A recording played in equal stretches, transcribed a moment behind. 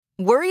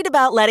Worried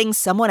about letting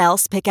someone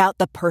else pick out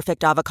the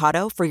perfect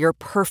avocado for your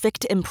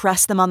perfect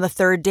impress them on the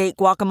third date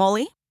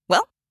guacamole?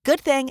 Well, good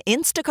thing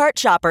Instacart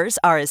shoppers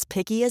are as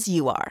picky as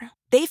you are.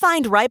 They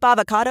find ripe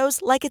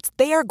avocados like it's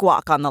their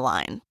guac on the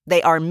line.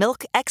 They are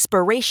milk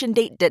expiration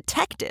date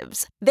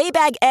detectives. They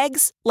bag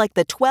eggs like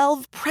the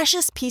 12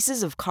 precious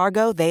pieces of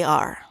cargo they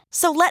are.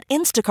 So let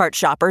Instacart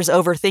shoppers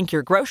overthink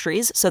your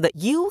groceries so that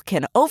you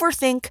can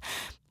overthink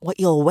what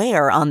you'll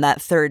wear on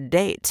that third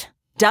date.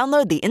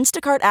 Download the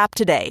Instacart app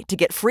today to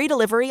get free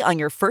delivery on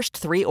your first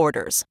 3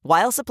 orders,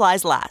 while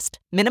supplies last.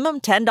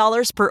 Minimum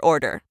 $10 per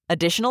order.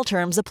 Additional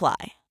terms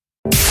apply.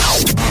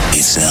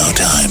 It's now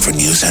time for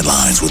news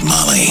headlines with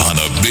Molly on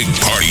the Big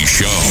Party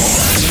Show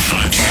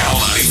on Channel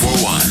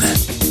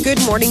 94.1.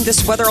 Good morning.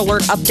 This weather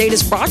alert update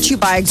is brought to you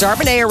by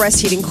Exarban ARS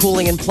Heating,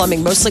 Cooling, and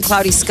Plumbing. Mostly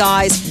cloudy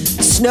skies.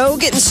 Snow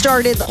getting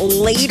started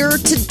later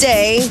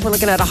today. We're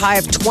looking at a high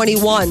of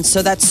 21.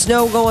 So that's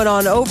snow going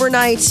on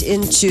overnight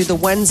into the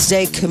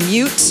Wednesday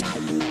commute.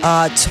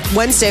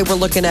 Wednesday, we're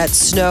looking at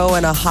snow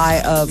and a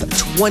high of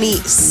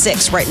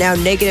 26. Right now,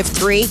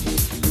 -3.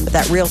 But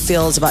that real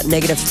feel is about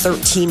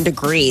 -13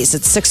 degrees.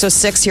 It's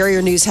 6:06. Here are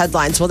your news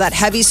headlines. Well, that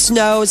heavy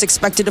snow is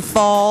expected to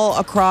fall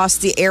across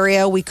the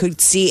area. We could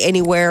see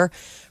anywhere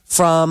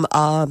from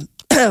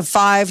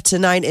 5 to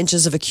 9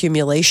 inches of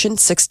accumulation,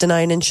 6 to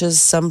 9 inches,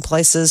 some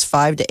places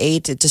 5 to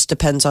 8. It just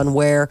depends on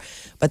where.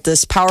 But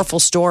this powerful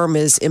storm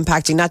is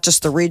impacting not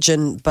just the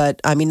region,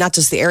 not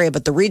just the area,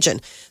 but the region.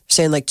 They're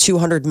saying like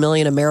 200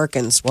 million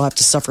Americans will have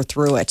to suffer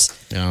through it.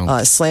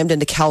 Yeah. Slammed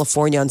into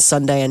California on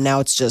Sunday, and now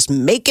it's just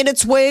making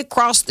its way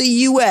across the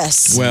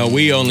U.S. Well,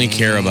 we only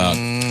care about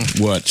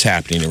what's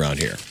happening around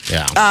here.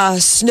 Yeah.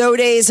 Snow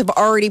days have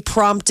already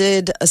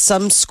prompted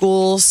some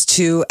schools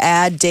to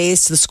add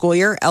days to the school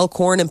year.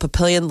 Elkhorn and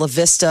Papillion La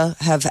Vista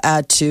have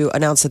had to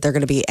announce that they're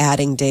going to be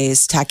adding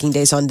days, tacking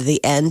days onto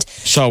the end.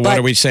 So what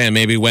are we saying?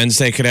 Maybe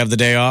Wednesday could have the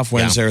day off,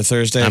 Wednesday or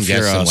Thursday? I'm if you're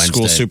a guessing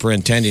school Wednesday.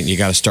 superintendent, you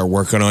got to start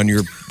working on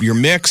your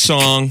mix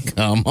song.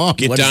 Come on.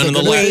 Get what down is in it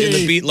the gonna be? in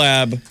the beat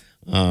lab.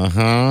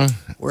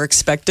 We're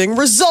expecting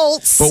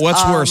results. But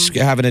what's worse,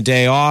 having a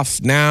day off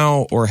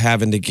now or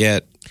having to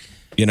get,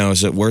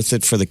 is it worth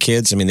it for the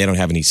kids? I mean, they don't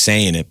have any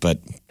say in it, but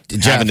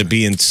having to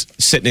be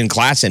sitting in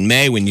class in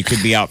May when you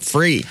could be out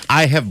free.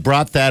 I have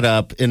brought that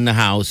up in the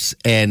house,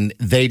 and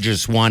they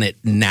just want it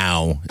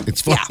now.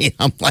 It's funny. Yeah.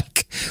 I'm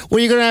like, well,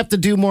 you're going to have to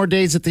do more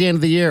days at the end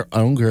of the year. I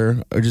don't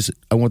care.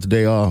 I want the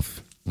day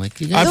off.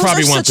 Like, I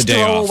probably want the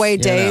day off. Throwaway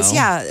days.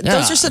 Yeah.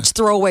 Those are such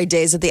throwaway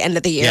days at the end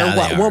of the year. Yeah,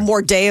 they are. One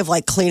more day of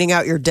like cleaning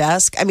out your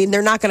desk. I mean,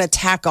 they're not going to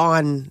tack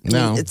on.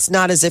 No. It's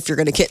not as if you're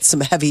going to get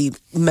some heavy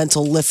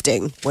mental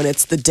lifting when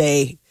it's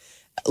the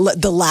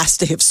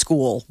last day of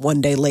school, one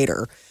day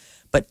later.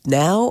 But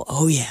now,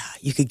 oh yeah,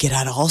 you could get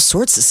out of all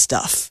sorts of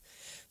stuff.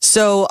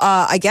 So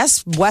I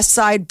guess West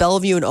Side,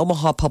 Bellevue, and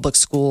Omaha public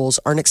schools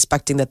aren't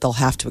expecting that they'll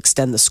have to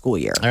extend the school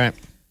year. All right.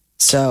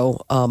 So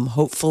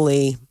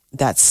hopefully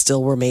that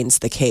still remains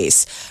the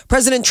case.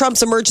 President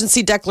Trump's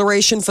emergency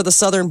declaration for the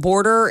southern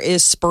border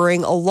is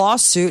spurring a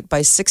lawsuit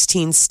by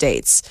 16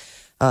 states.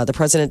 The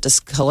president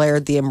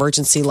declared the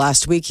emergency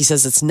last week. He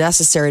says it's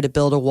necessary to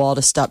build a wall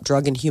to stop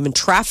drug and human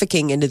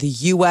trafficking into the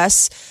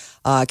U.S.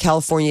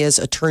 California's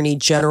attorney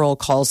general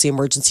calls the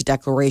emergency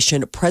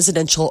declaration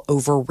presidential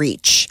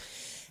overreach.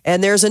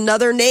 And there's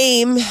another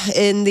name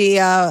in the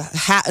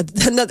hat.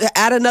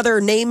 Add another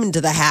name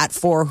into the hat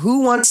for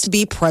who wants to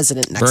be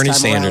president next Bernie time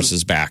Sanders around.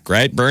 is back,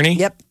 right? Bernie?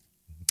 Yep.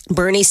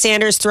 Bernie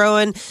Sanders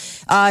throwing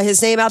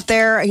his name out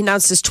there. He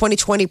announced his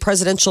 2020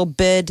 presidential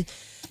bid.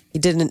 He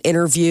did an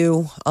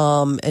interview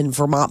in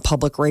Vermont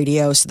Public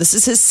Radio. So this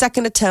is his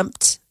second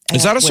attempt.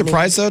 Is that a at winning.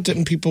 surprise, though?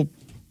 Didn't people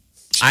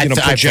I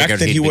project figured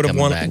that he'd he be would have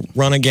coming back.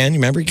 run again? You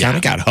remember? He kind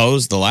of got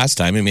hosed the last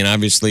time. I mean,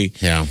 obviously,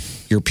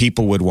 your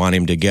people would want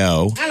him to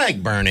go. I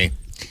like Bernie.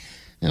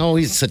 Oh,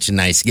 he's such a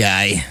nice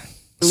guy.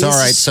 It's all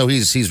right. So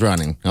he's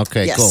running.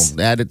 Okay, Yes.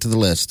 cool. Add it to the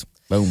list.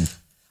 Boom.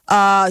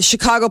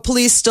 Chicago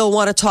police still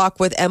want to talk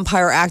with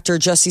Empire actor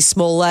Jussie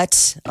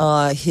Smollett.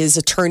 His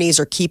attorneys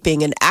are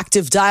keeping an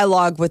active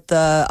dialogue with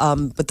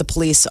the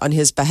police on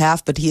his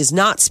behalf, but he is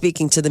not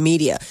speaking to the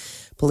media.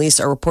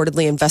 Police are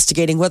reportedly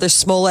investigating whether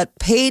Smollett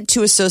paid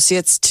two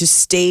associates to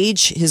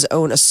stage his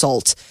own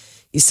assault.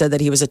 He said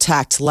that he was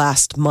attacked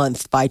last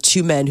month by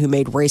two men who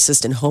made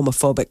racist and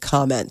homophobic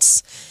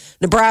comments.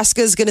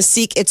 Nebraska is going to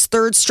seek its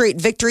third straight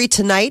victory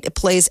tonight. It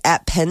plays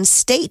at Penn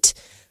State.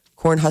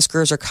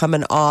 Cornhuskers are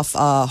coming off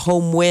a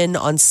home win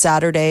on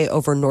Saturday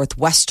over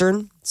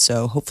Northwestern.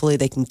 So hopefully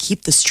they can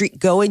keep the streak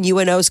going.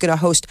 UNO is going to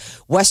host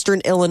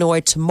Western Illinois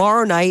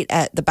tomorrow night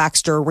at the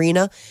Baxter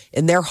Arena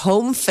in their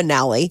home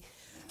finale.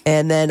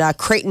 And then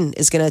Creighton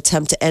is going to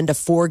attempt to end a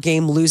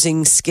 4-game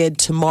losing skid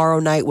tomorrow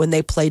night when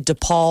they play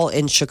DePaul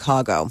in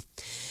Chicago.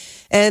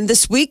 And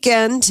this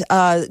weekend,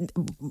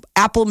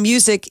 Apple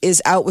Music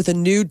is out with a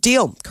new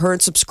deal.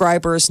 Current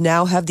subscribers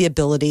now have the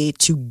ability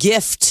to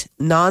gift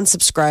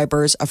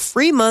non-subscribers a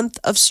free month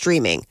of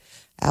streaming.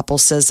 Apple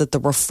says that the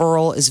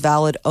referral is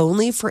valid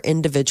only for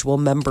individual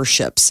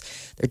memberships.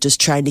 They're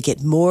just trying to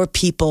get more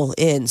people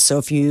in. So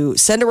if you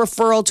send a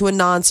referral to a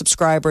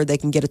non-subscriber, they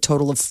can get a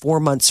total of 4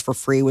 months for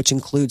free, which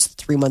includes the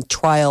 3-month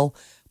trial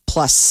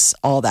plus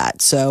all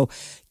that. So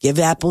give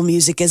Apple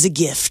Music as a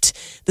gift.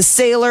 The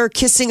sailor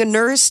kissing a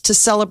nurse to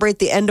celebrate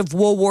the end of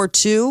World War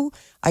II.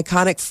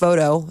 Iconic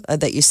photo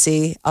that you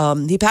see.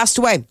 He passed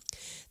away.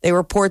 They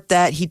report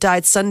that he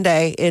died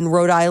Sunday in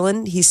Rhode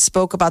Island. He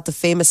spoke about the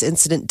famous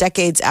incident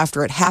decades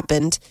after it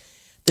happened.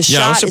 The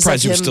shot I was surprised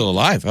is he was still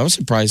alive. I was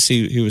surprised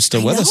he was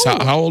still with us.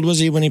 How old was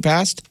he when he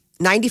passed?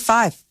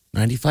 95.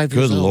 95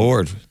 years Good old.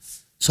 Lord.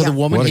 So the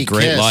woman What a he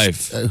great kissed,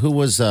 life. who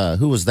was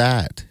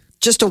that?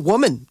 Just a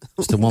woman.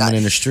 Just a woman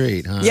in the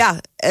street, huh? Yeah.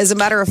 As a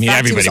matter of I mean,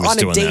 fact, he everybody was was on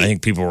a doing date. that. I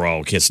think people were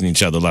all kissing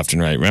each other left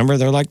and right. Remember?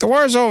 They're like, the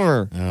war's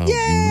over. Oh,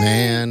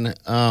 man.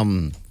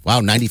 Wow,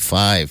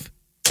 95.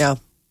 Yeah.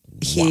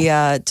 He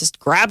just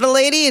grabbed a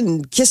lady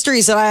and kissed her.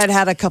 He said, I had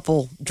had a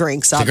couple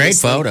drinks. It's a great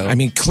obviously. photo. I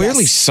mean,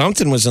 clearly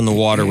something was in the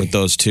water with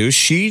those two.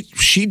 She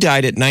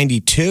died at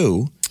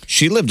 92.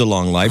 She lived a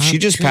long life. She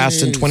just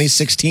passed in jeez.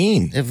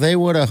 2016. If they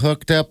would have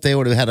hooked up, they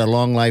would have had a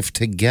long life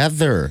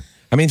together.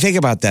 I mean, think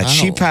about that.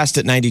 She Wow. passed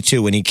at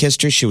 92. When he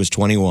kissed her, she was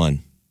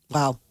 21.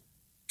 Wow.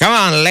 Come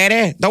on,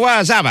 lady. The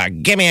war's over.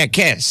 Give me a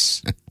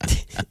kiss.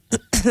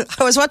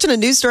 I was watching a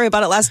news story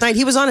about it last night.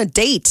 He was on a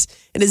date,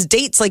 and his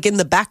date's like in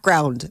the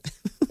background.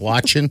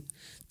 Watching.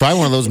 Probably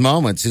one of those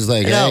moments. He's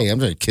like, I know. hey, I'm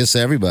going to kiss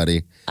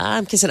everybody.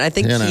 I'm kissing. I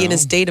think You he and know.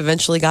 his date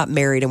eventually got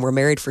married and were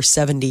married for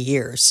 70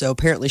 years. So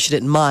apparently she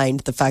didn't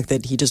mind the fact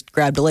that he just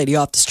grabbed a lady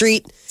off the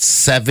street.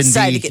 70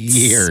 Decided to get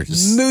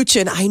years.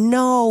 Mooching. I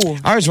know.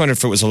 I always wondered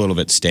if it was a little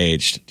bit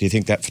staged. Do you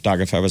think that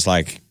photographer was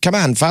like, come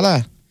on,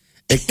 fella?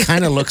 It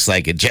kind of looks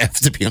like it, Jeff,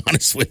 to be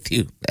honest with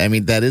you. I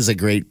mean, that is a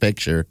great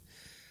picture.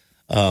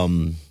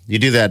 You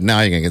do that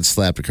now, you're going to get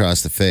slapped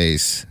across the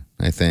face,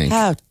 I think.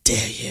 How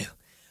dare you?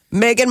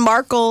 Meghan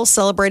Markle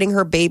celebrating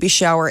her baby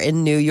shower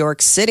in New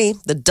York City.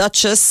 The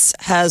Duchess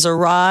has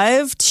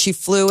arrived. She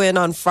flew in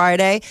on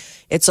Friday.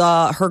 It's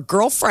her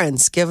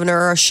girlfriend's giving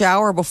her a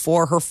shower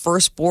before her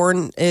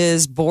firstborn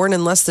is born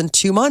in less than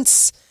 2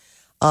 months.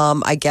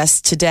 I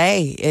guess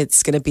today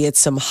it's going to be at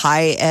some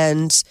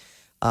high-end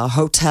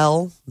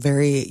hotel,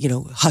 very,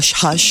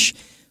 hush-hush.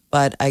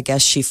 But I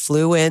guess she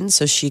flew in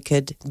so she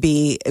could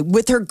be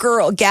with her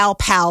gal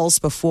pals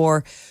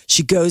before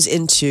she goes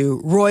into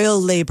royal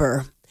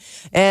labor.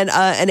 And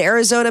an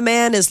Arizona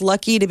man is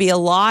lucky to be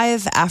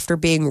alive after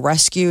being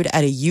rescued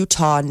at a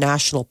Utah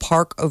national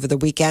park over the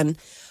weekend.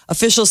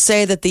 Officials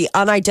say that the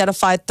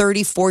unidentified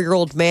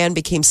 34-year-old man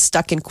became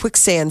stuck in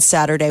quicksand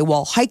Saturday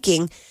while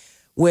hiking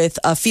with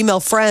a female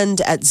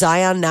friend at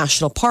Zion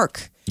National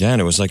Park. Yeah,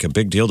 and it was like a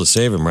big deal to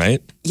save him, right?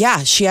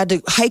 Yeah, she had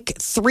to hike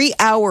 3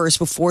 hours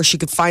before she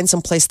could find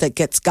some place that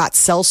got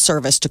cell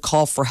service to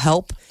call for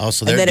help. Oh,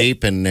 so they're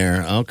deep in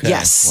there. Okay.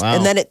 Yes. Wow.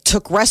 And then it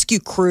took rescue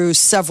crews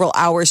several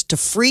hours to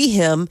free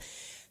him.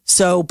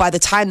 So by the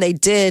time they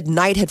did,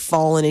 night had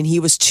fallen and he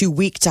was too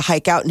weak to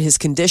hike out in his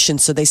condition.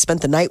 So they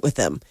spent the night with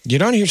him. You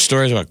don't hear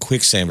stories about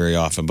quicksand very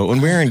often, but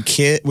when we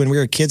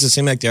were kids, it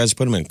seemed like they always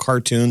put them in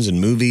cartoons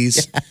and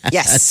movies.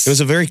 Yes. It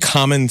was a very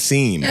common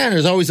theme. Yeah,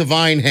 there's always a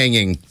vine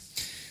hanging.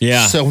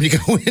 Yeah. So when you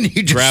go in,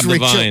 you just Grab the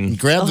reach up vine. and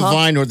grab the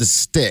vine or the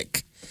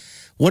stick.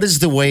 What is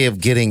the way of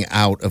getting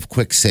out of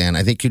quicksand?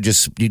 I think you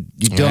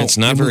don't. It's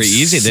not you very move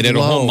easy. They did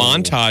a whole slow.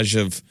 montage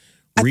of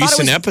I thought it recent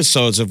was-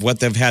 episodes of what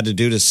they've had to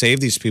do to save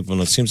these people,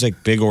 and it seems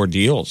like big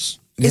ordeals.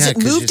 Is Yeah, it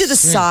 'cause moved to you- the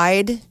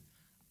side? Isn't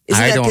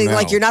I that don't thing know.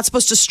 like you're not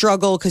supposed to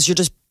struggle because you're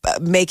just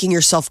making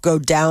yourself go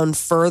down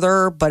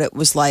further, but it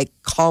was like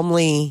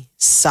calmly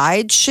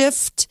side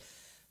shift?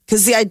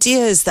 Because the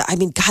idea is that, I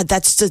mean, God,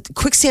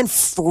 quicksand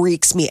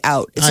freaks me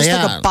out. It's just like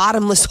yeah. a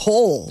bottomless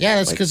hole. Yeah,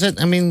 that's because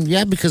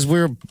because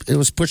it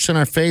was pushed in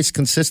our face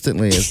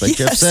consistently, as like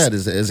Jeff Yes. said,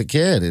 as a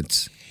kid.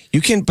 It's You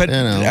can, but You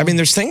know. I mean,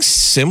 there's things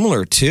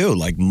similar too,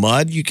 like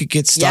mud you could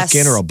get stuck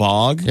Yes. in or a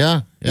bog.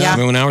 yeah. Yeah. I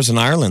mean, when I was in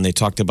Ireland, they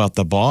talked about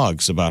the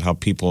bogs, about how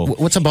people.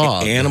 What's a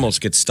bog? Animals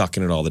get stuck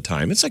in it all the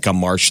time. It's like a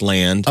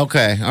marshland.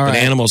 Okay, all But right.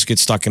 animals get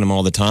stuck in them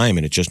all the time,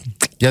 and it just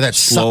Yeah, that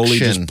slowly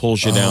suction. just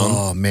pulls you down.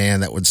 Oh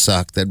man, that would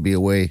suck. That'd be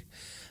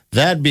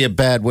a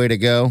bad way to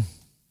go.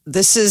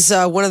 This is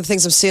one of the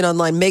things I'm seeing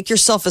online. Make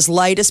yourself as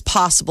light as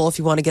possible if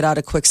you want to get out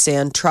of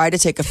quicksand. Try to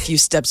take a few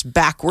steps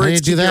backwards. How do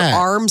you do Keep that? your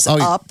arms Oh,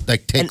 up.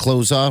 like take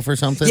clothes off or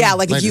something. Yeah,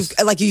 like if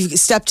you've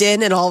stepped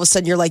in and all of a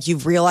sudden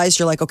you've realized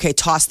you're like, okay,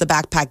 toss the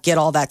backpack, get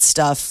all that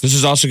stuff. This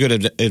is also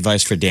good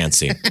advice for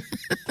dancing.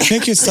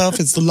 Make yourself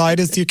as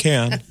light as you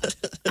can.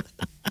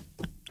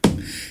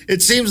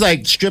 It seems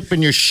like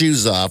stripping your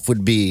shoes off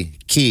would be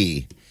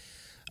key.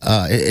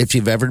 If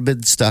you've ever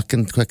been stuck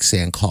in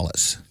quicksand, call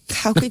us.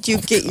 How could you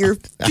get your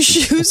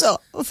shoes off?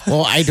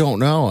 Well, I don't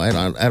know. I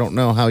don't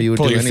know how you would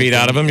Pull do your feet anything.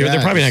 out of them. Yeah,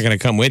 They're probably not going to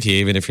come with you,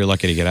 even if you're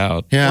lucky to get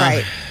out. Yeah,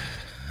 Right.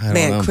 I don't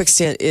Man, know.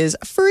 quicksand is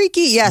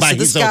freaky. Yeah, But so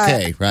this he's guy,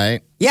 okay,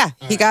 right? yeah,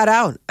 he got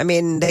out. I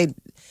mean,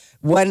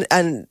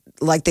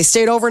 like they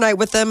stayed overnight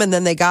with them, and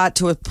then they got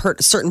to a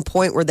certain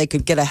point where they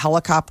could get a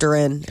helicopter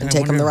in and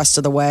take them the rest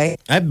of the way.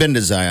 I've been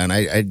to Zion.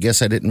 I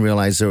guess I didn't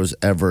realize there was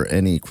ever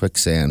any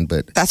quicksand,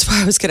 but That's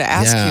why I was going to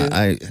ask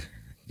you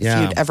if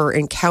you'd ever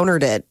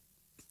encountered it.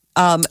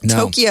 No.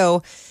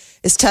 Tokyo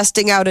is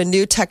testing out a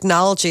new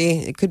technology.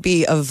 It could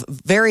be of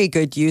very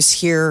good use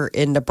here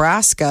in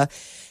Nebraska.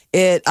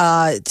 It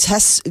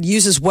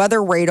uses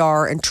weather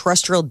radar and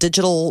terrestrial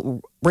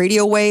digital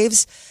radio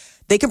waves.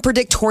 They can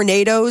predict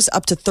tornadoes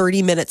up to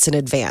 30 minutes in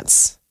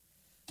advance.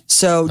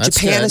 So That's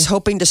Japan good. is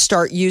hoping to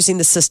start using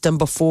the system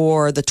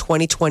before the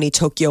 2020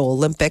 Tokyo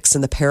Olympics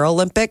and the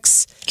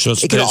Paralympics. So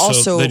It could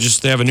also,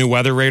 they have a new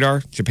weather radar.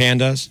 Japan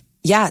does.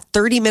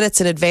 30 minutes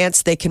in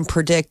advance, they can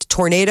predict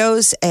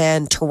tornadoes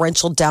and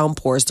torrential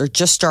downpours. They're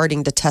just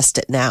starting to test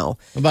it now.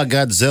 What about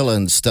Godzilla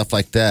and stuff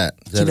like that?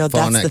 Does that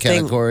fall in that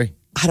category?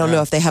 I don't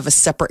know if they have a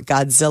separate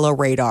Godzilla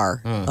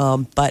radar,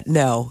 but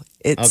no,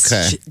 it's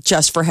Okay.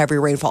 just for heavy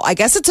rainfall. I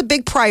guess it's a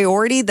big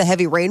priority, the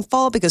heavy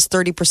rainfall, because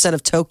 30%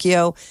 of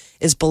Tokyo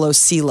is below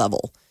sea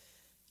level.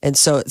 And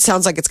so it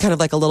sounds like it's kind of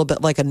like a little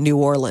bit like a New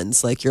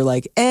Orleans. Like you're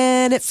like,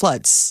 and it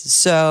floods.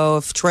 So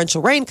if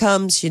torrential rain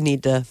comes, you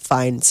need to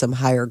find some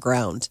higher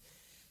ground.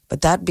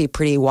 But that'd be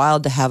pretty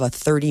wild to have a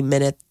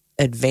 30-minute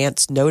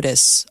advance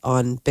notice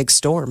on big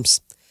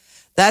storms.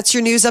 That's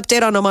your news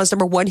update on Omaha's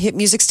number one hit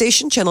music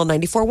station, Channel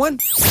 94.1.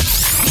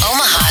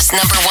 Omaha's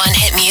number one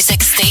hit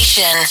music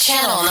station,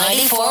 Channel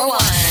 94.1.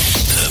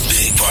 The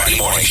Big Party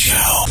Morning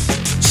Show.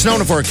 Snow in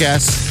the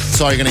forecast.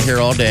 That's all you're going to hear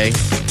all day.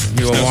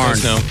 You were warned.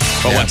 Snow.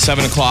 But what,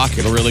 7 o'clock,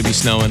 it'll really be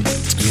snowing.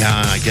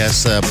 Yeah, I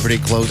guess pretty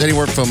close.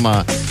 Anywhere from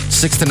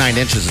 6 to 9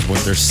 inches is what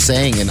they're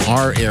saying in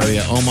our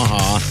area,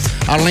 Omaha.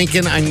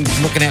 Lincoln, I'm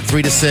looking at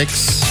 3 to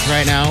 6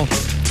 right now.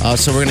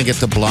 So we're going to get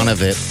the blunt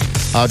of it.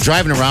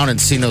 Driving around and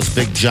seeing those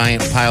big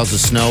giant piles of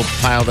snow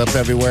piled up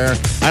everywhere,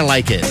 I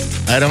like it.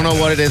 I don't know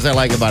what it is I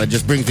like about it. It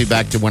just brings me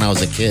back to when I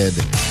was a kid.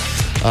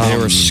 They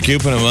were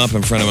scooping them up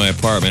in front of my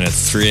apartment at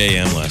 3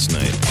 a.m. last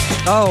night.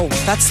 Oh,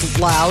 that's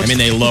loud. I mean,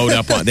 they load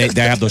up on, they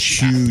have those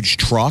huge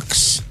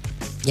trucks.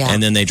 yeah.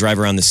 And then they drive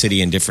around the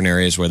city in different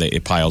areas where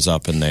it piles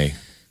up, and they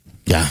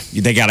got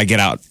to get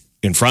out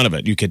in front of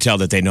it. You could tell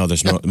that they know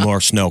there's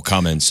more snow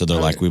coming, so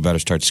they're like, we better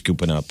start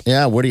scooping up.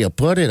 Yeah, where do you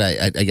put it?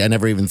 I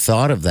never even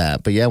thought of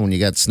that. But yeah, when you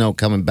got snow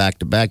coming back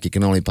to back, you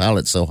can only pile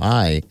it so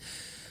high.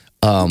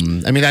 I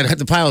mean,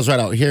 the piles right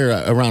out here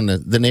around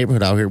the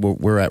neighborhood out here where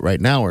we're at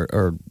right now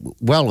are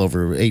well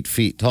over 8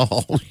 feet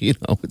tall. You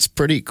know, it's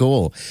pretty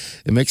cool.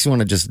 It makes you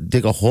want to just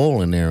dig a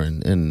hole in there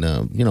and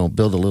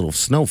build a little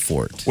snow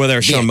fort. Well,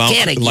 they're showing Mount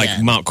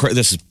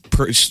Crescent.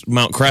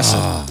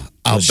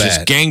 I'll It's just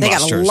bet. gangbusters. They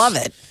gotta love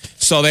it.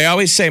 So they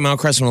always say, Mount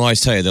Crescent will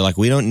always tell you, they're like,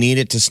 we don't need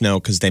it to snow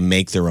because they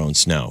make their own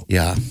snow.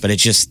 Yeah. But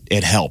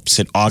it helps.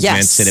 It augments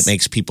Yes. it. It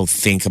makes people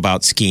think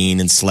about skiing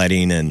and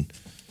sledding. And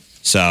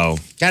so.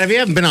 God, if you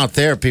haven't been out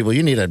there, people,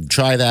 you need to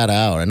try that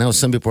out. I know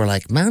some people are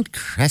like, Mount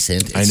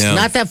Crescent? It's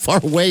not that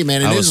far away,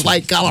 man. It is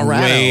like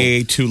Colorado.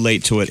 Way too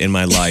late to it in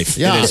my life.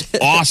 Yeah. It is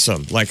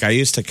awesome. Like, I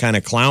used to kind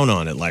of clown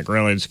on it, like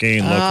really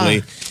skiing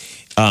locally.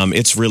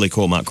 It's really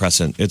cool, Mount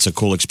Crescent. It's a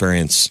cool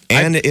experience,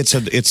 and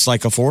it's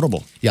like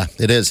affordable. Yeah,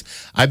 it is.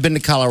 I've been to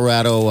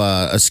Colorado,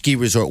 a ski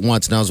resort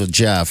once, and I was with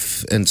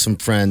Jeff and some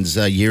friends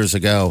years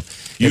ago.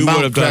 You And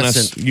would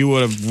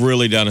have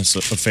really done us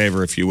a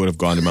favor if you would have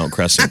gone to Mount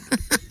Crescent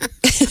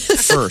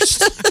first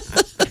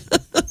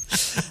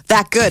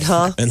That good,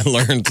 huh? and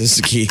learned to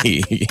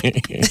ski.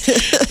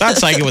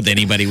 That's like it with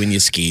anybody when you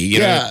ski. You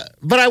know?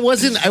 But I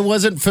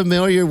wasn't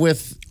familiar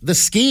with the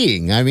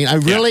skiing. I mean, I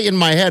really in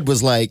my head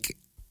was like,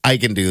 I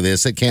can do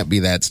this. It can't be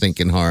that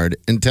stinking hard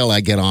until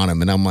I get on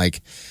them. And I'm like,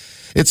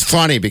 it's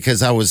funny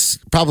because I was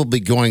probably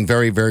going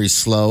very, very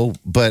slow,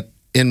 but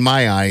in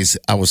my eyes,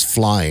 I was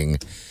flying.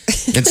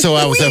 And so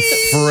I was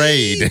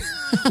afraid.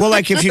 Well,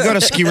 like if you go to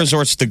ski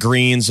resorts, the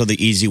greens are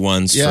the easy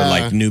ones for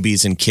like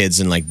newbies and kids,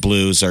 and like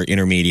blues are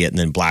intermediate, and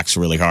then blacks are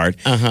really hard.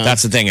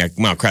 That's the thing at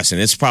Mount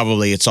Crescent.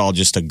 It's all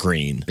just a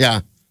green.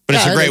 Yeah. But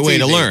it's a great way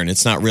to easy. learn.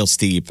 It's not real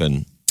steep.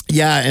 And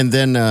Yeah, and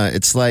then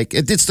it's like,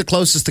 it's the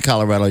closest to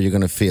Colorado you're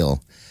going to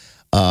feel.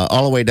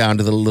 All the way down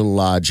to the little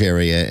lodge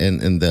area,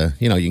 and the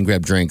you can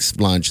grab drinks,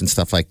 lunch, and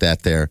stuff like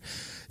that there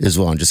as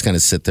well, and just kind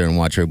of sit there and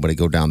watch everybody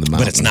go down the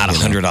mountain. But it's not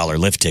 $100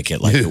 lift ticket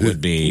like it would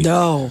be.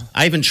 No.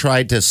 I even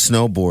tried to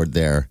snowboard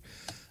there.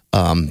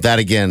 That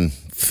again,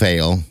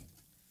 fail.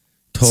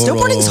 Total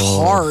Snowboarding's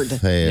hard.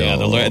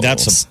 Fail. Yeah,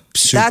 that's a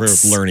super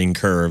learning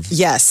curve.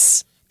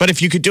 Yes. But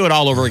if you could do it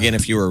all over again,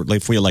 if we were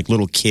like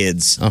little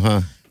kids,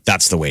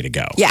 that's the way to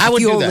go. Yeah, I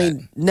would if you do only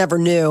that. never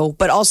knew.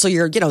 But also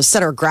your,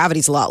 center of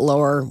gravity's a lot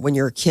lower when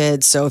you're a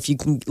kid. So if you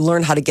can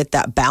learn how to get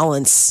that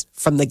balance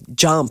from the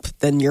jump,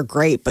 then you're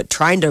great. But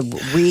trying to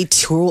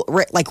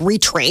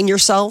retrain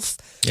yourself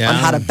on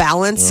how to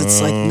balance,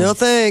 it's like, no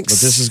thanks.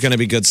 But this is going to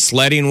be good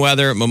sledding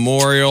weather at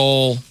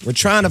Memorial. We're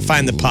trying to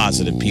find the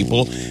positive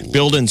people.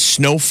 Building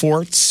snow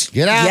forts.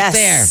 Get out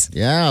Yes. there.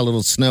 Yeah, a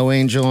little snow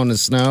angel in the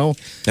snow.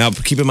 Now,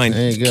 keep in mind,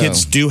 There you go.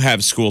 kids do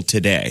have school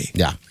today.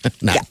 Yeah,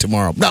 not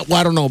tomorrow. No, well,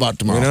 I don't know about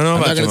tomorrow. We don't know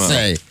I'm about not gonna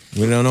tomorrow. say.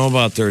 We don't know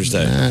about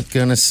Thursday. Not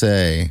gonna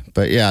say,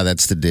 but yeah,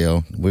 that's the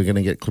deal. We're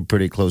gonna get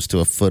pretty close to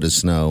a foot of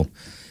snow,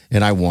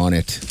 and I want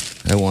it.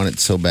 I want it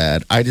so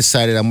bad. I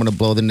decided I'm gonna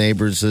blow the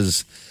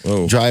neighbors'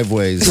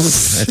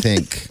 driveways. I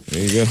think.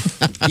 There you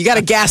go. You got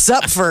to gas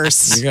up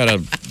first. You got to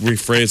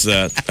rephrase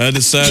that. I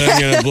decided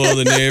I'm going to blow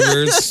the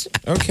neighbors.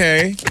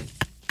 Okay.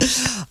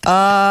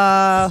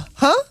 Huh?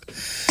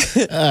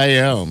 I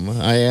am,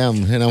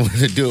 and I'm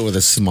gonna do it with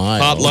a smile.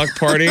 Potluck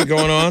party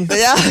going on?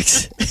 Yeah.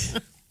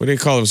 What do you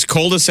call it? It was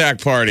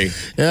cul-de-sac party.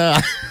 Yeah.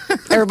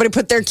 Everybody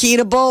put their key in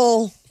a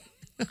bowl.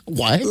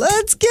 What?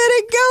 Let's get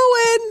it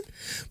going.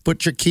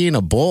 Put your key in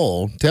a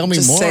bowl. Tell me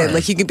Just more. saying,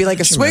 like you could be like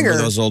a swinger.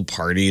 Remember those old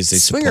parties? They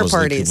Swinger supposedly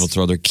parties. people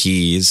throw their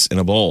keys in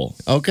a bowl.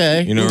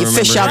 Okay. You know, You remember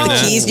fish out hearing the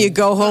that? keys and you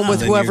go home with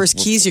Then whoever's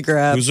keys you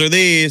grab. Whose are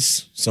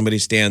these? Somebody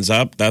stands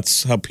up.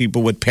 That's how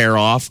people would pair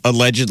off,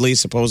 allegedly,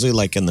 supposedly,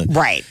 like in the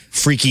Right.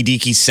 freaky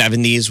deaky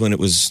 70s when it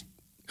was.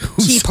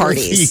 Key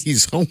parties.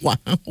 Keys? Oh, wow.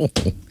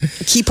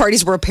 Key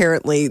parties were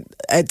apparently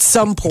at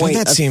some point.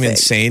 Doesn't that a seem thing.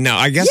 insane? Now,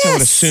 I guess I would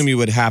Yes. assume you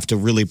would have to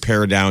really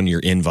pare down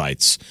your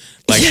invites.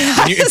 Like,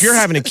 if you're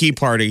having a key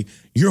party,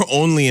 you're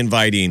only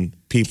inviting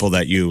people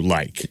that you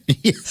like,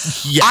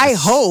 Yes. I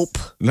hope.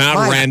 not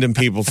My- random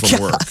people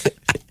from work.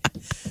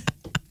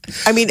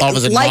 I mean, All of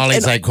a sudden, like, Molly's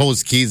and- like,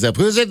 holds keys up.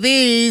 Whose are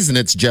these? And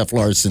it's Jeff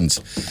Larson's.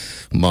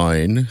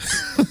 Mine.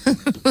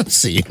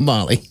 See,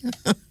 Molly.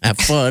 Have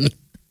fun.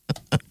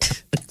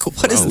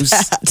 what is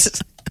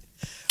that?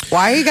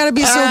 Why you got to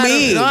be so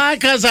mean?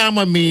 Because I'm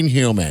a mean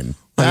human.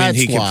 I mean, That's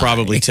he could why.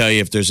 probably tell you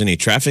if there's any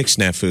traffic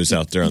snafus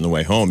out there on the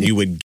way home. You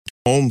would get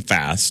home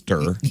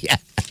faster,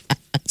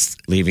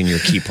 leaving your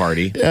key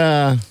party.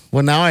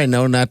 Well, now I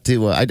know not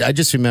to. I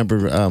just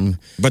remember.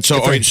 But so,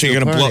 If I so you're do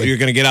gonna a blow. party. You're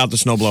gonna get out the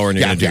snowblower and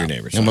you're gonna do your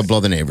neighbors. I'm gonna blow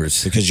the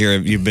neighbors. because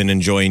you've been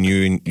enjoying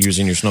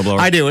using your snowblower.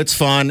 I do. It's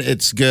fun.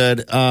 It's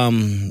good.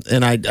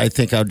 And I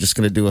think I'm just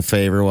going to do a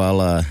favor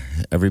while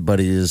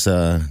everybody is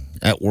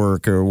at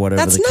work or whatever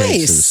That's the case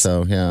nice. is.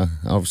 So yeah,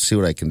 I'll see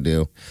what I can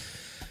do.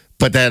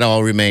 But that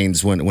all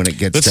remains when it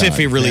gets Let's done. see if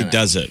he really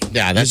does it.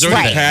 Yeah, that's He's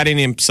already right. patting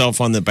himself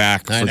on the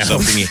back I for know.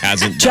 something he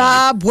hasn't done.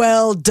 Job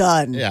well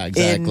done. Yeah,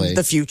 exactly. In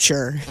the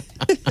future.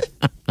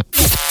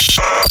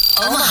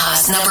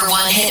 Omaha's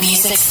 #1 hit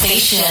music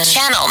station,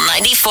 Channel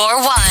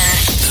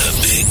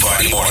 94.1. The Big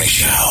Party Morning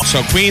Show.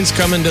 So Queen's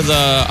coming to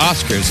the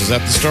Oscars. Is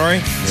that the story?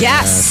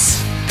 Yes.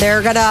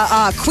 They're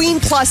gonna Queen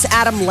plus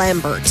Adam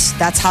Lambert.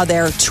 That's how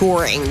they're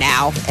touring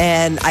now.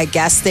 And I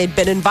guess they'd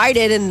been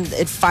invited and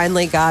it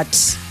finally got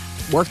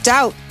worked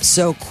out.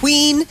 So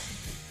Queen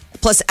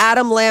plus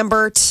Adam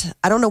Lambert.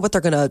 I don't know what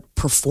they're gonna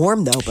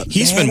perform though, but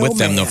He's man, been with oh,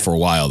 them man. though for a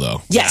while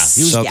though. Yes.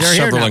 So Yeah. They're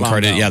here Sutherland not long,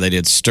 Carded, though. yeah, they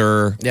did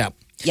Stir. Yeah.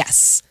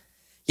 Yes.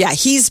 Yeah,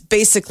 he's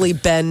basically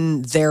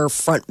been their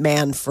front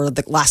man for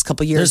the last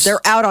couple of years.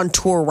 There's- They're out on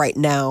tour right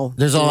now.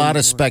 There's a lot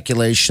of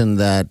speculation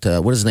that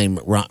what is his name,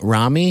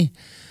 Rami?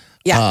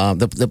 Yeah.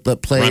 The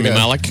play. Rami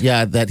Malek?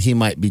 Yeah, that he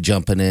might be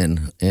jumping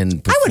in and.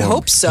 I would perform.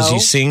 hope so. Does he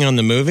sing on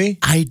the movie?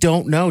 I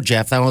don't know,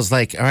 Jeff. I was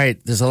like, all right,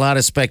 there's a lot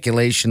of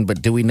speculation,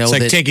 but do we know It's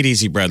like, that take it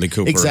easy, Bradley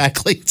Cooper.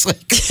 exactly? It's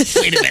like,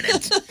 wait a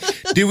minute.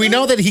 Do we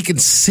know that he can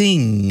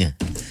sing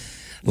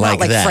Not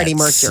like that? Freddie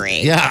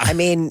Mercury. Yeah. I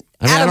mean,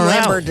 I Adam don't know.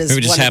 Lambert is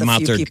Maybe just one have of him the out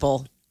few there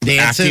people.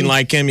 Dancing? Acting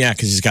like him, yeah,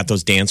 because he's got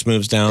those dance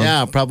moves down.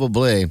 Yeah,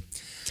 probably.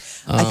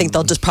 I think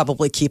they'll just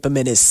probably keep him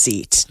in his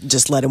seat.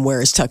 Just let him wear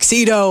his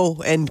tuxedo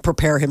and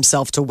prepare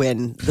himself to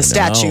win the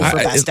statue for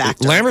Best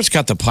Actor. Lambert's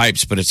got the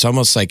pipes, but it's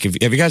almost like have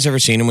you guys ever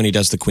seen him when he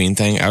does the Queen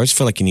thing? I always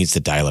feel like he needs to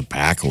dial it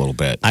back a little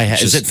bit.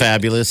 Is it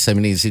fabulous? I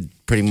mean, is he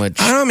pretty much?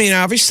 I don't mean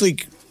obviously.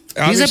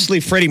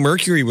 Freddie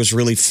Mercury was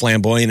really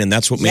flamboyant, and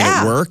that's what made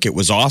Yeah. it work. It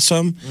was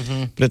awesome,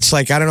 but it's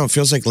like I don't know. It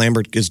feels like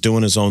Lambert is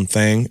doing his own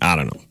thing. I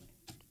don't know.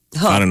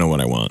 I don't know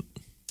what I want.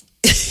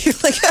 You're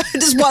like, I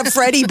just want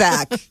Freddie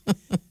back.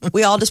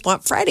 We all just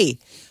want Freddie.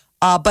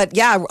 But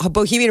yeah,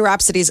 Bohemian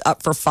Rhapsody's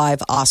up for 5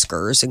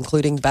 Oscars,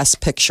 including Best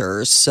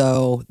Pictures.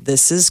 So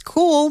this is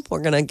cool.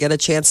 We're going to get a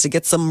chance to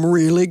get some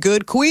really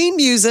good Queen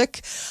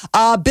music.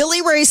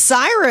 Billy Ray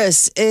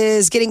Cyrus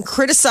is getting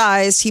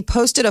criticized. He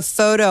posted a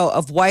photo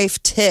of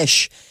wife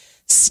Tish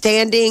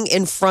standing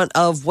in front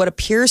of what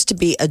appears to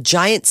be a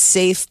giant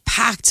safe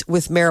packed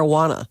with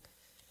marijuana.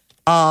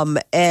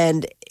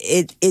 And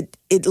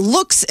it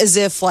looks as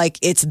if like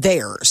it's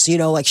theirs, you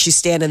know, like she's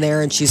standing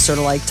there and she's sort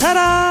of like,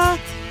 ta-da!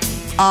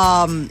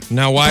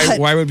 Now,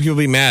 why would people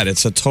be mad?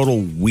 It's a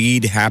total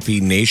weed happy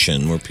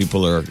nation where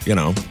people are, you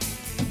know,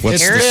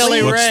 what's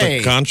Billy what's Ray.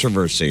 the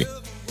controversy?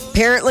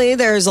 Apparently,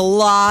 there's a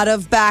lot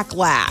of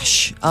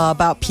backlash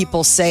about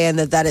people saying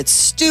that it's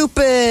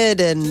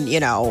stupid and, you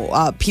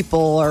know,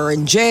 people are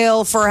in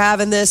jail for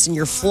having this and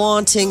you're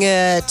flaunting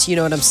it. You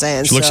know what I'm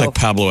saying? She looks like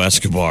Pablo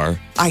Escobar.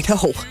 I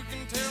know.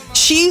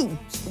 She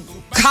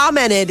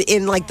commented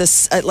in like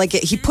this,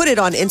 he put it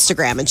on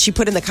Instagram, and she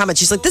put in the comments.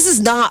 She's like, "This is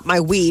not my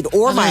weed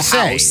or my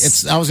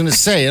house." I was going to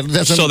say it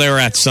doesn't. So they were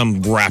at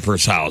some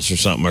rapper's house or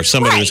something, or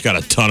somebody who's got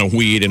a ton of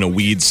weed in a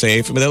weed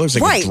safe. I mean, that looks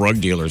like a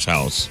drug dealer's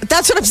house.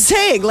 That's what I'm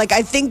saying. Like,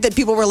 I think that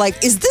people were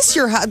like, "Is this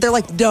your house?" They're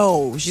like,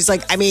 "No." She's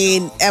like, "I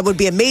mean, it would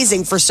be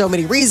amazing for so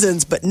many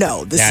reasons, but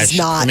no, this is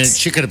not." I mean,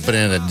 she could have been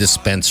in a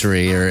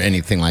dispensary or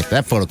anything like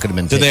that. Photo could have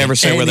been. Did they ever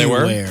say where they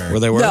were? Where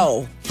they were?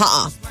 No.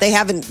 They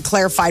haven't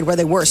clarified where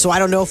they were, so I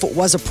don't know if it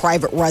was a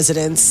private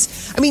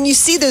residence. I mean, you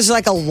see there's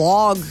like a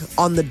log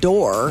on the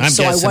door,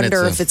 so I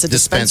wonder if it's a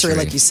dispensary,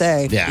 like you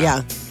say.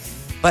 Yeah.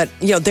 But,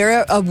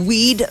 they're a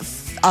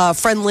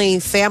weed-friendly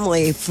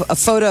family.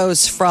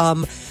 Photos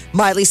from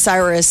Miley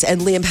Cyrus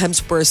and Liam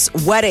Hemsworth's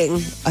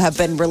wedding have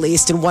been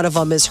released, and one of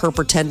them is her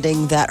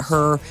pretending that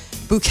her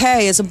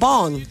bouquet is a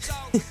bong,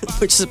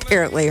 which is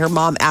apparently her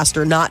mom asked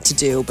her not to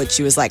do, but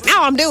she was like,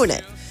 "No, I'm doing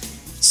it."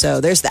 So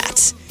there's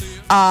that.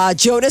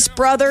 Jonas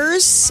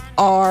Brothers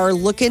are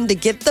looking to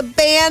get the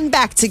band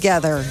back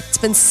together. It's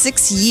been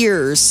 6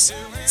 years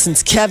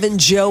since Kevin,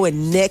 Joe,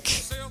 and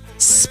Nick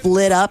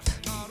split up.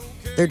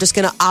 They're just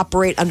going to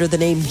operate under the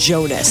name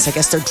Jonas. I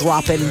guess they're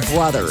dropping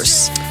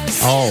brothers.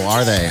 Oh,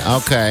 are they?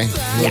 Okay.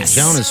 Yes.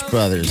 Jonas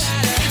Brothers.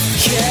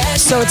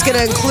 So it's going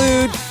to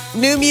include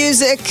new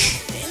music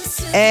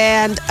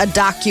and a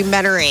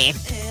documentary.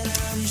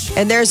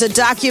 And there's a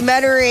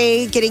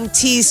documentary getting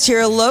teased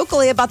here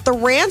locally about the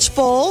Ranch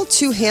Bowl.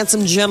 Two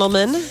handsome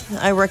gentlemen.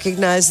 I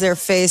recognize their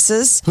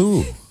faces.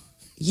 Who?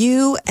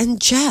 You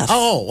and Jeff.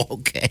 Oh,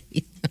 okay.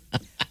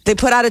 They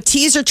put out a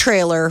teaser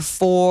trailer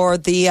for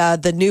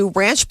the new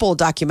Ranch Bowl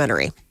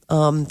documentary.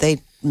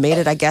 They made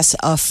it, I guess,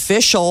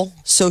 official,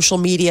 social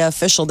media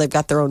official. They've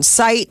got their own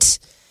site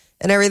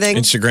and everything.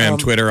 Instagram,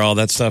 Twitter, all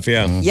that stuff,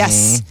 yeah.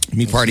 Yes.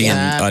 Me Party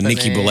and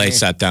Nikki Boulay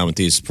sat down with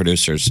these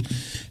producers.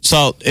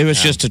 So it was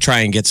just to try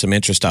and get some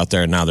interest out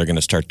there, and now they're going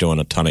to start doing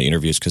a ton of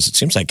interviews because it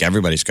seems like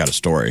everybody's got a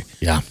story.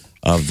 Yeah.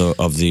 Of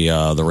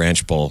the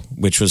Ranch Bowl,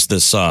 which was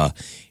this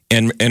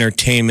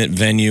entertainment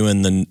venue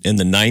in the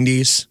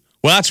 90s.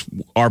 Well, that's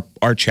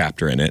our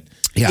chapter in it.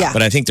 Yeah.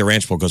 But I think the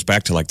Ranch Bowl goes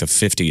back to like the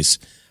 50s.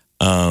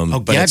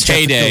 But its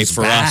heyday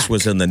for us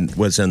was in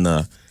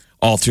the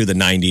all through the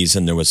 90s,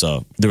 and there was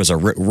a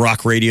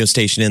rock radio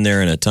station in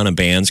there, and a ton of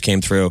bands came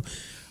through.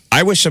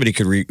 I wish somebody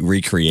could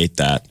recreate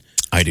that.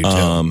 I do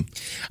too.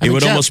 It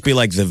would almost be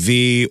like the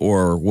V,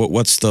 or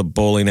what's the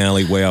bowling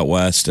alley way out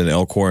west in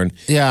Elkhorn?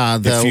 Yeah,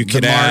 if you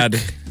could add,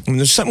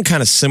 there's something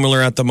kind of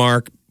similar at the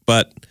Mark,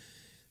 but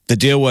the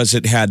deal was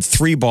it had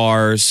 3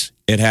 bars,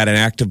 it had an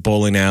active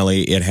bowling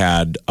alley, it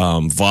had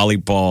sand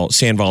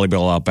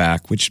volleyball out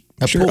back, which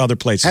I'm sure other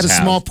places had a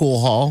small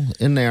pool hall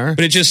in there.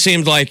 But it just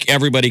seemed like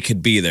everybody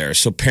could be there,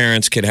 so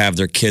parents could have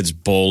their kids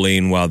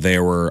bowling while they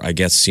were, I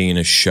guess, seeing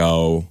a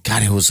show.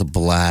 God, it was a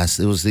blast.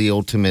 It was the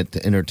ultimate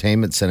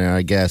entertainment center,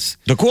 I guess.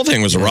 The cool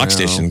thing was a rock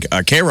station.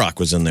 K-Rock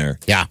was in there.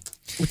 Yeah.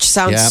 Which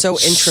sounds so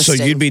interesting.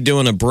 So you'd be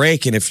doing a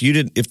break, and if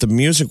the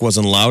music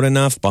wasn't loud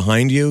enough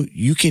behind you,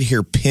 you could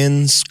hear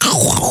pins.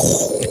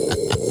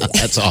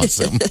 That's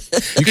awesome.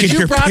 You could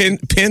hear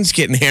pins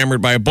getting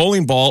hammered by a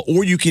bowling ball,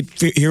 or you could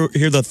hear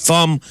the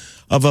thumb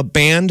of a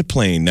band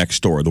playing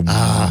next door.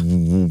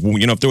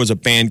 If there was a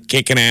band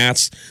kicking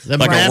ass,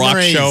 like a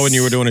rock show, and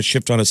you were doing a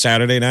shift on a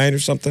Saturday night or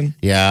something.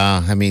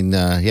 Yeah, I mean,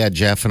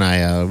 Jeff and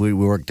I, we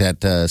worked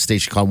at a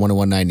station called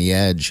 101.9 The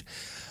Edge.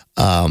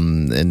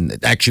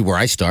 And actually where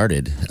I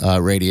started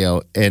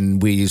radio,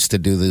 and we used to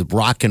do the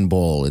rock and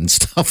bowl and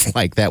stuff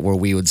like that, where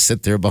we would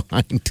sit there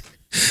behind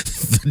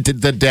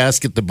the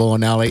desk at the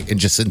bowling alley and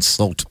just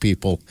insult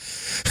people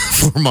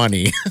for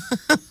money.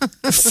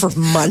 For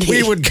money.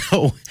 We would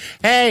go,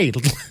 "Hey,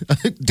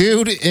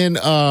 dude, in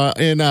what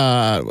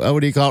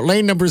do you call it?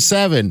 Lane number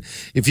 7,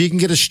 if you can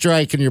get a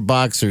strike in your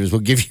boxers,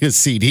 we'll give you a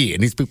CD."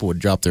 And these people would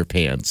drop their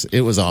pants.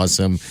 It was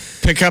awesome.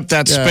 Pick up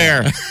that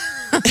spare.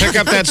 Pick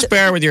up that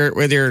spare with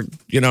your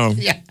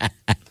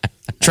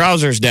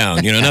trousers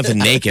down, nothing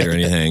naked or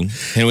anything.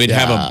 And we'd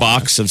have a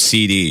box of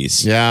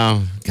CDs.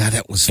 Yeah. God,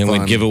 that was fun. And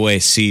we'd give away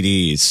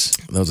CDs.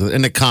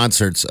 And the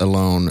concerts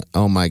alone,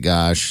 oh my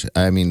gosh.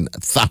 I mean,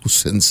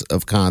 thousands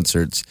of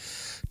concerts.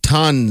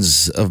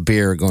 Tons of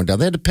beer going down.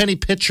 They had the penny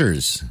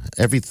pitchers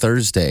every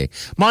Thursday.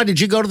 Ma, did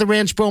you go to the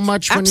Ranch Bowl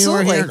much when you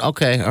were here?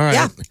 Okay, all right.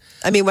 Yeah.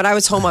 I mean, when I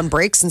was home on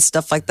breaks and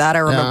stuff like that, I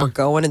remember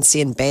going and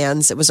seeing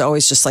bands. It was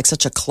always just like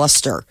such a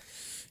cluster.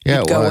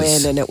 Yeah, You'd go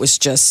in, and it was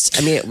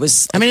just, it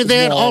was.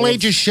 They had all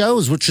ages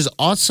shows, which is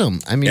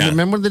awesome.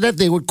 Remember that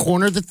they would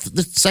corner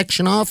the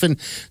section off, and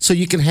so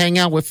you can hang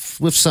out with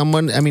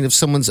someone. If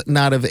someone's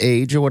not of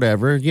age or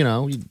whatever,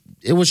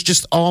 it was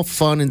just all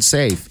fun and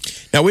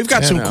safe. Now we've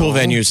got some cool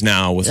venues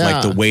now with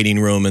like the waiting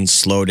room and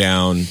slow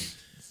down,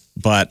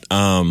 but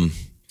oh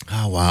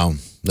wow.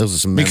 Those are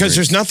some memories. Because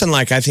there's nothing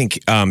like, I think,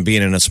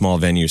 being in a small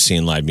venue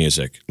seeing live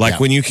music. Like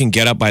when you can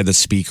get up by the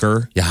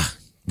speaker. Yeah.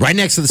 Right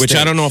next to the Which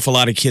stage. I don't know if a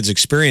lot of kids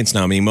experience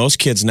now. I mean, most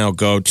kids now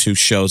go to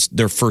shows.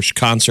 Their first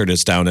concert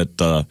is down at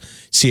the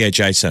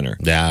CHI Center.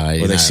 Yeah.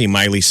 Where they see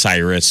Miley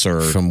Cyrus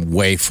or... From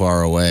way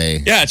far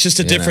away. Yeah, it's just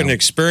a different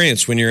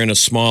experience when you're in a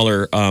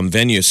smaller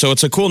venue. So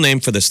it's a cool name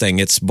for this thing.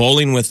 It's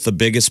Bowling with the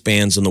Biggest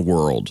Bands in the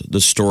World, the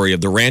story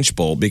of the Ranch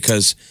Bowl,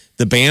 because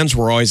the bands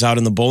were always out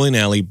in the bowling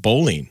alley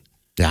bowling.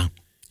 Yeah.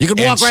 You could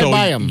walk right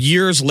by them.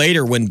 Years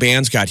later, when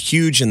bands got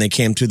huge and they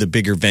came to the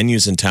bigger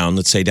venues in town,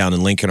 let's say down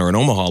in Lincoln or in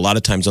Omaha, a lot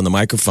of times on the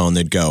microphone,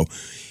 they'd go,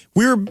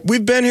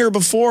 We've been here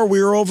before.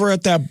 We were over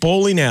at that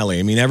bowling alley.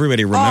 I mean,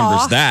 everybody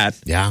remembers that.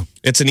 Yeah.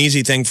 It's an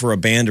easy thing for a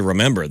band to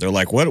remember. They're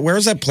like,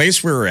 where's that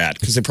place we were at?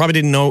 Because they probably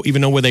didn't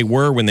even know where they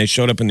were when they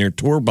showed up in their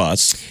tour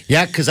bus.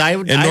 Yeah, because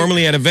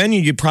normally at a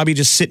venue, you'd probably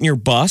just sit in your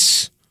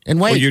bus. And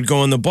wait. Or you'd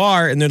go in the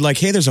bar and they're like,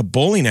 hey, there's a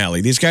bowling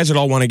alley. These guys would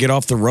all want to get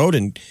off the road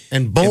and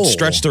bowl. And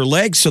stretch their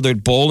legs. So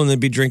they'd bowl and they'd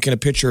be drinking a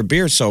pitcher of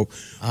beer. So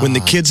when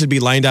the kids would be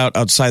lined out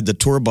outside the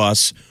tour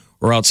bus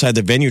or outside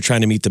the venue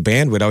trying to meet the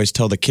band, we'd always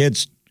tell the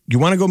kids, you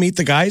want to go meet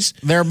the guys?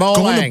 They're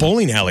bowling. Go in the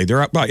bowling alley.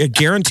 I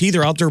guarantee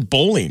they're out there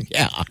bowling.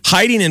 Yeah.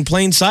 Hiding in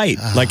plain sight,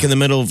 like in the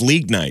middle of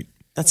league night.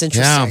 That's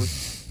interesting.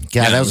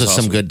 Yeah, those are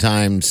awesome. some good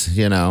times,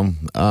 you know.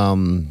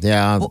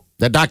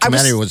 That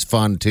documentary was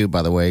fun, too,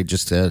 by the way.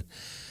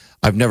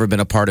 I've never been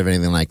a part of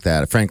anything like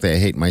that. Frankly, I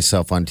hate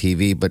myself on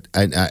TV, but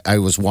I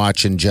was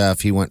watching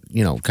Jeff. He went,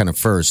 kind of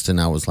first, and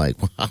I was like,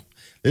 wow,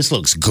 this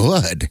looks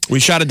good. We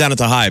shot it down at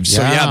the Hive.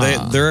 So,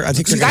 they're I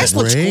think You they're guys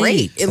gonna, looked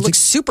great. It looks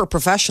super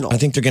professional. I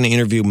think they're going to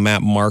interview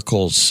Matt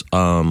Markle's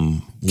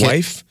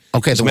wife.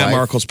 Okay, the Matt wife.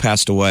 Markle's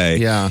passed away.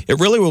 Yeah. It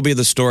really will be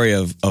the story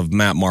of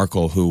Matt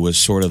Markle, who was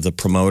sort of the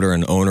promoter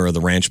and owner of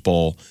the Ranch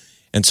Bowl.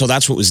 And so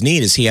that's what was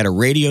neat is he had a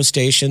radio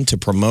station to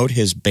promote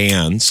his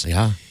bands.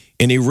 Yeah.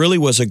 And he really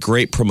was a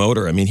great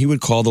promoter. I mean, he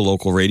would call the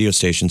local radio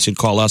stations. He'd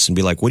call us and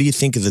be like, what do you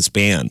think of this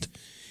band?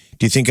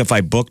 Do you think if I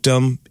booked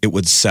them, it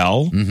would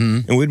sell?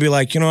 Mm-hmm. And we'd be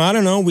like, I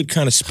don't know. We'd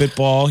kind of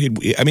spitball.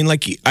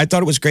 I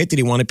thought it was great that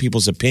he wanted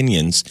people's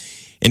opinions.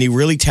 And he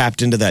really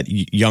tapped into that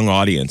young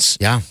audience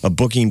of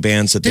booking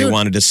bands that they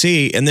wanted to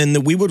see. And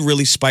then we would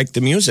really spike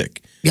the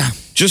music. Yeah.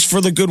 Just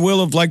for the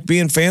goodwill of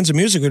being fans of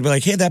music. We'd be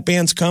like, hey, that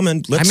band's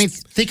coming.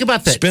 Let's think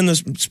about that.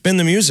 Spin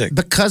the music.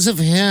 Because of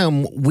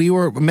him,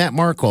 Matt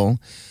Markle,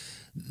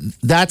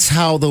 that's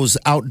how those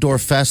outdoor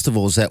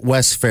festivals at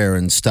West Fair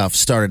and stuff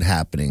started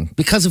happening.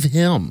 Because of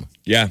him.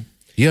 Yeah.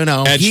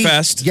 Edge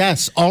Fest.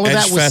 Yes, all of Edge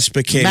that was Fest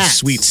became Matt's.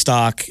 Sweet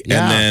Stock, and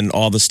then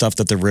all the stuff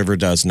that the River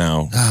does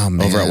now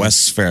over at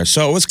West Fair.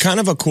 So it was kind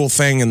of a cool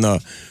thing in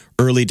the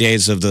early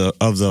days of the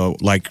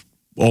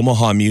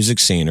Omaha music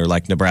scene or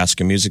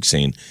Nebraska music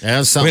scene.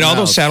 Yeah, all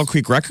those Saddle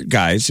Creek record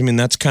guys.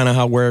 That's kind of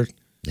how we're.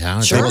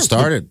 Yeah, people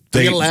started.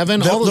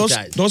 311, all those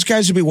guys. Those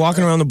guys would be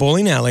walking around the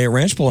bowling alley at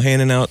Ranch Bowl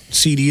handing out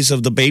CDs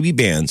of the baby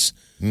bands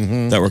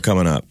that were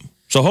coming up.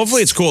 So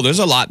hopefully it's cool. There's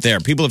a lot there.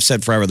 People have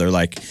said forever, they're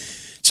like,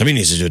 somebody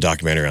needs to do a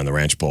documentary on the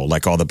Ranch Bowl,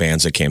 like all the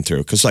bands that came through.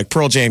 Because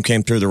Pearl Jam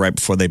came through right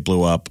before they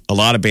blew up. A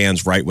lot of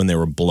bands right when they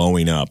were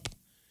blowing up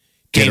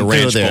did a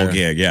Ranch Bowl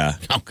gig, yeah.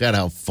 Oh, God,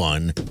 how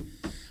fun.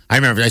 I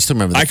still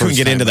remember I couldn't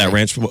get into that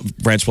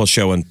Ranch Bowl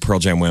show when Pearl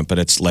Jam went, but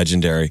it's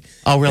legendary.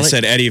 Oh, really? I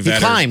said Eddie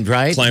Vedder climbed,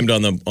 right? Climbed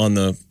on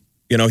the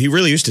he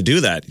really used to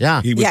do that.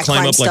 Yeah. He would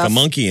climb up like a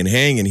monkey and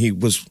hang, and he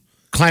was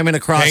climbing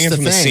across hanging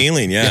from the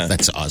ceiling, yeah.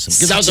 That's awesome.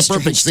 Because that was the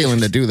perfect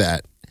ceiling to do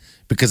that.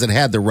 Because it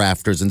had the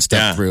rafters and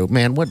stuff through.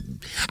 Man,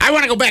 I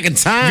want to go back in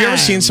time. Have you ever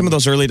seen some of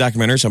those early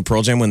documentaries on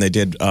Pearl Jam when they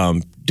did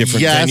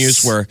different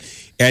venues where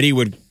Eddie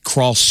would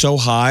crawl so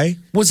high?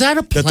 Was that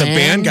a plan? That the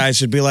band guys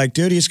would be like,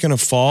 dude, he's going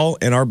to fall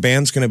and our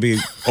band's going to be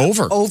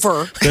over.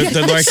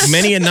 They're like,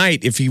 many a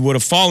night, if he would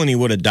have fallen, he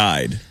would have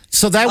died.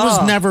 So that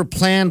was never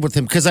planned with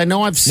him because I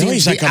know I've seen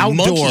he's the like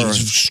outdoor. A monkey.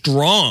 He's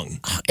strong.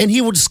 And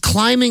he was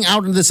climbing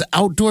out in this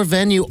outdoor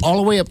venue all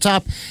the way up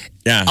top.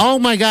 Yeah. Oh,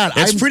 my God.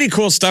 It's pretty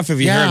cool stuff if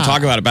you hear him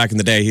talk about it back in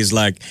the day. He's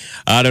like,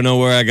 I don't know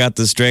where I got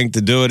the strength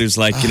to do it. It's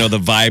like, the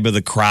vibe of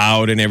the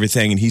crowd and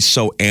everything. And he's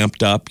so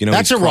amped up.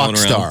 That's a rock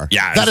star.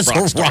 Yeah, that is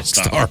a rock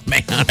star,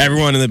 man.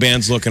 Everyone in the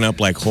band's looking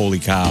up like, holy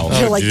cow.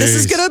 You're like, this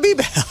is going to be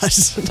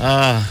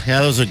bad.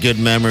 Yeah, those are good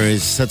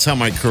memories. That's how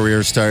my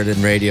career started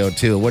in radio,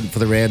 too. It wasn't for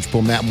the Ranch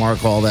Bowl, Matt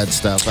Mark, all that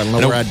stuff. I don't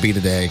know where I'd be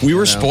today. We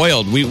were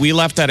spoiled. We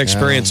left that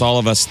experience, all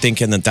of us,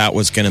 thinking that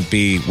was going to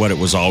be what it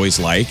was always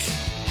like.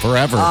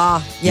 Forever.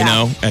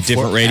 At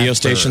different radio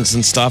stations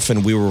and stuff,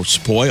 and we were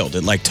spoiled.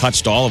 It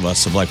touched all of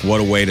us of what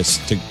a way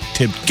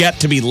to get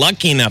to be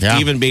lucky enough to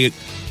even be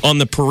on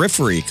the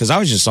periphery, because I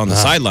was just on the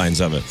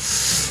sidelines of it.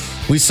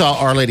 We saw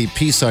Our Lady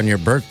Peace on your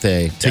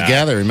birthday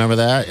together. Remember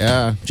that?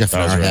 Yeah. Jeff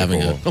and I are really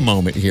having a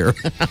moment here.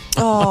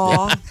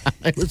 Aww.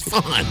 It was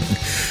fun.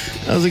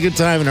 That was a good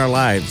time in our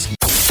lives.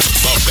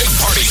 The Big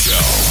Party Show.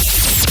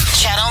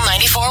 Channel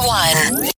 94.1.